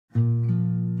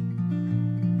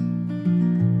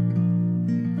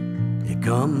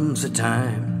comes a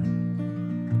time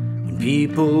when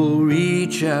people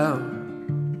reach out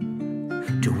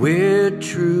to where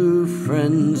true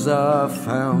friends are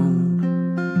found.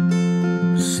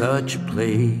 Such a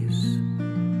place,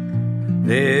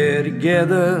 they're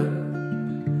together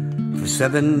for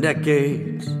 7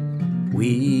 decades,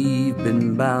 we've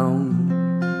been bound.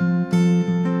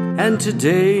 And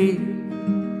today,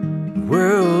 the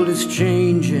world is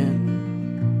changing,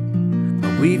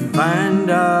 but we find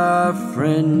our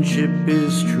friendship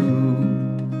is true.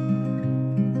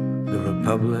 The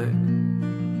Republic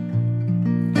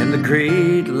and the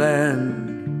great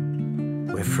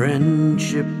land where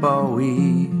friendship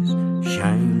always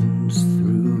shines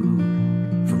through.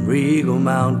 From regal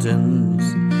mountains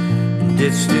and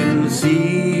distant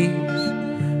seas,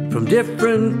 from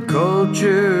different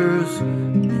cultures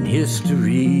and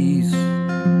histories,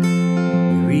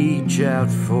 we reach out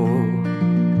for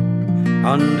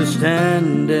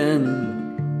understanding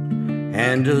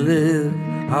and to live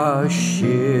our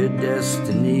shared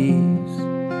destinies.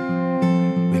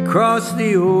 We cross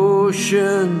the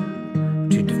ocean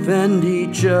to defend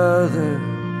each other,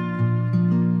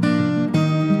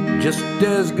 just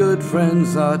as good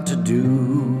friends ought to do.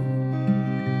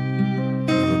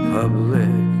 The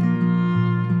Republic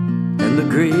and the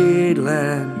great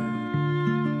land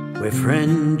where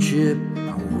friendship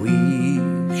always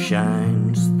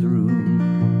shines through.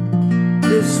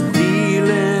 This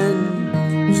feeling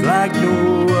is like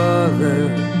no other,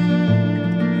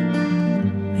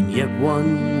 and yet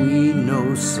one we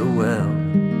know so well.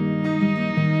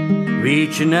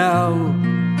 Reaching out,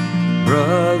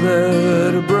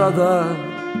 brother to brother,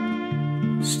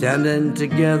 standing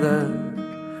together,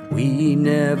 we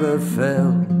never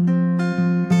fell.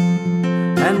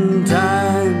 And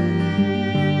time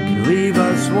can leave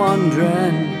us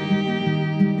wondering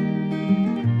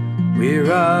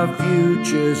where our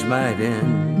futures might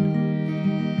end.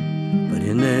 But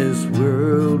in this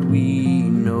world we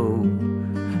know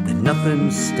that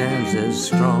nothing stands as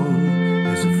strong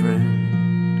as a friend.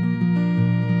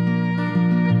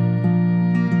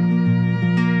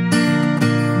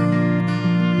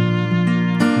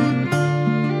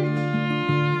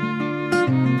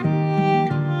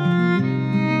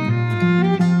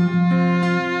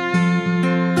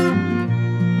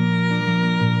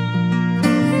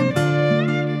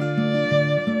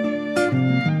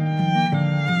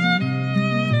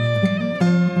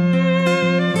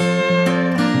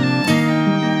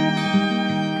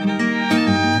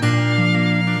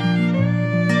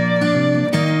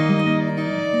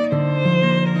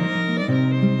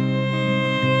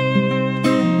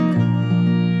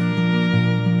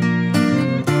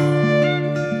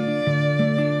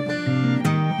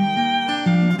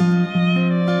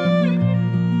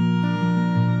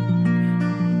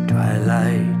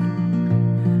 Twilight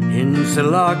in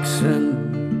Siloxen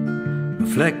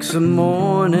reflects the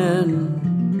morning,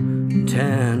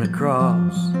 10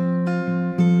 across,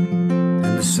 and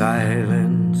the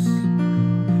silence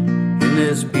in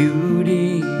this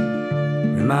beauty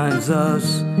reminds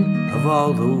us of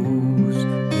all those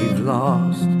we've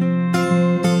lost.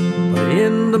 But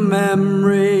in the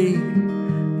memory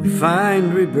we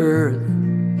find rebirth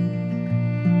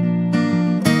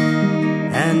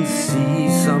and see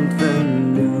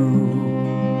something new.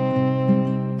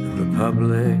 The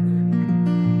Republic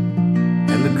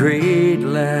and the great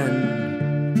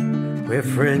land where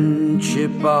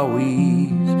friendship always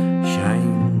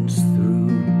shines through.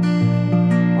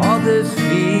 All this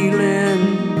feeling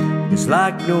is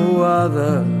like no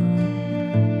other,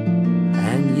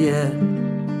 and yet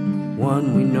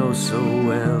one we know so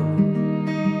well.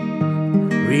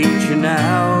 Reaching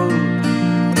out,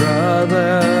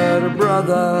 brother to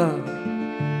brother,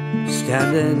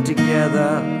 standing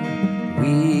together,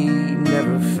 we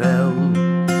never fell.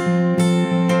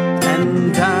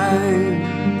 And time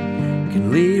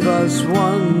can leave us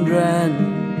wondering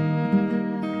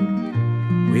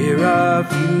where our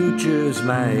futures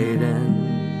might end.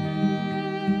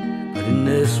 But in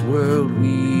this world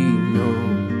we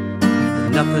know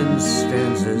that nothing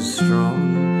stands as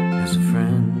strong as a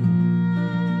friend.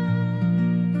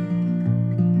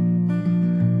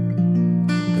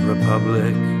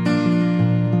 Republic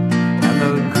and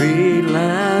the great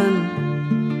land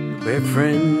where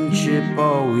friendship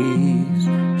always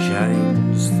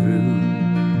shines through.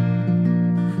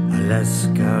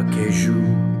 Alaska Keju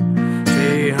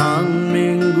Te Han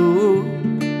Mingu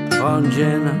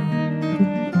Onjena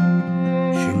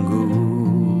Shingu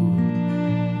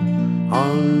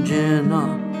Onjena